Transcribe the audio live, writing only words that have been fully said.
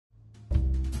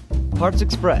Parts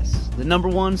Express, the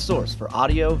 #1 source for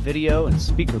audio, video, and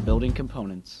speaker building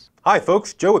components. Hi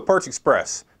folks, Joe with Parts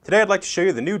Express. Today I'd like to show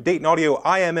you the new Dayton Audio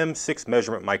iMM-6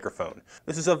 measurement microphone.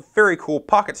 This is a very cool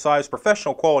pocket-sized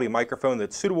professional quality microphone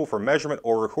that's suitable for measurement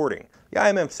or recording. The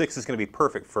iMM-6 is going to be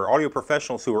perfect for audio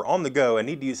professionals who are on the go and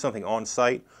need to use something on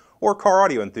site, or car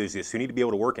audio enthusiasts who need to be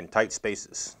able to work in tight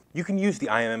spaces. You can use the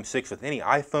iMM-6 with any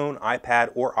iPhone,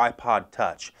 iPad, or iPod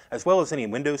Touch, as well as any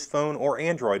Windows phone or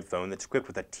Android phone that's equipped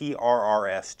with a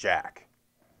TRRS jack.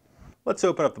 Let's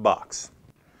open up the box.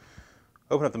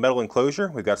 Open up the metal enclosure.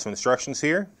 We've got some instructions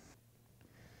here,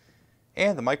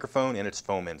 and the microphone in its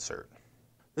foam insert.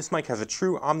 This mic has a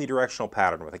true omnidirectional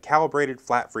pattern with a calibrated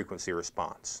flat frequency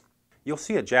response. You'll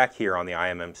see a jack here on the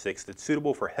iMM-6 that's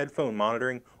suitable for headphone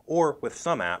monitoring or, with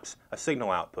some apps, a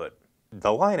signal output.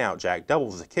 The line-out jack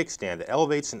doubles as a kickstand that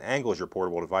elevates and angles your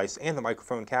portable device and the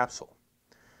microphone capsule.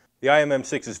 The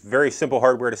iMM-6 is very simple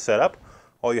hardware to set up.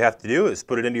 All you have to do is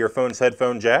put it into your phone's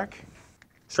headphone jack,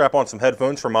 strap on some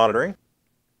headphones for monitoring,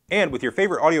 and with your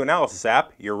favorite audio analysis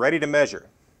app, you're ready to measure.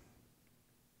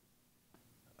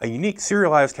 A unique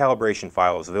serialized calibration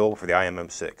file is available for the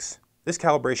iMM-6. This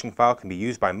calibration file can be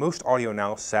used by most audio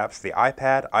analysis apps for the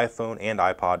iPad, iPhone, and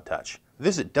iPod Touch.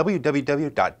 Visit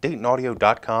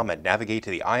www.daytonaudio.com and navigate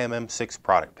to the iMM-6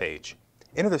 product page.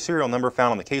 Enter the serial number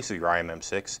found on the case of your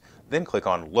iMM-6, then click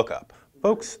on Lookup.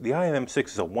 Folks, the iMM-6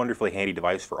 is a wonderfully handy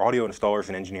device for audio installers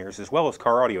and engineers as well as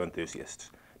car audio enthusiasts.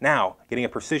 Now, getting a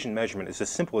precision measurement is as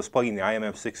simple as plugging the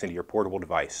iMM-6 into your portable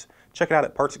device. Check it out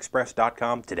at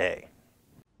partsexpress.com today.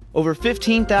 Over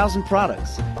 15,000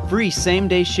 products, free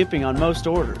same-day shipping on most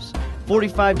orders,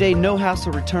 45-day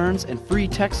no-hassle returns, and free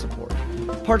tech support.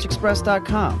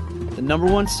 PartsExpress.com, the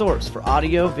 #1 source for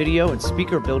audio, video, and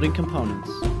speaker building components.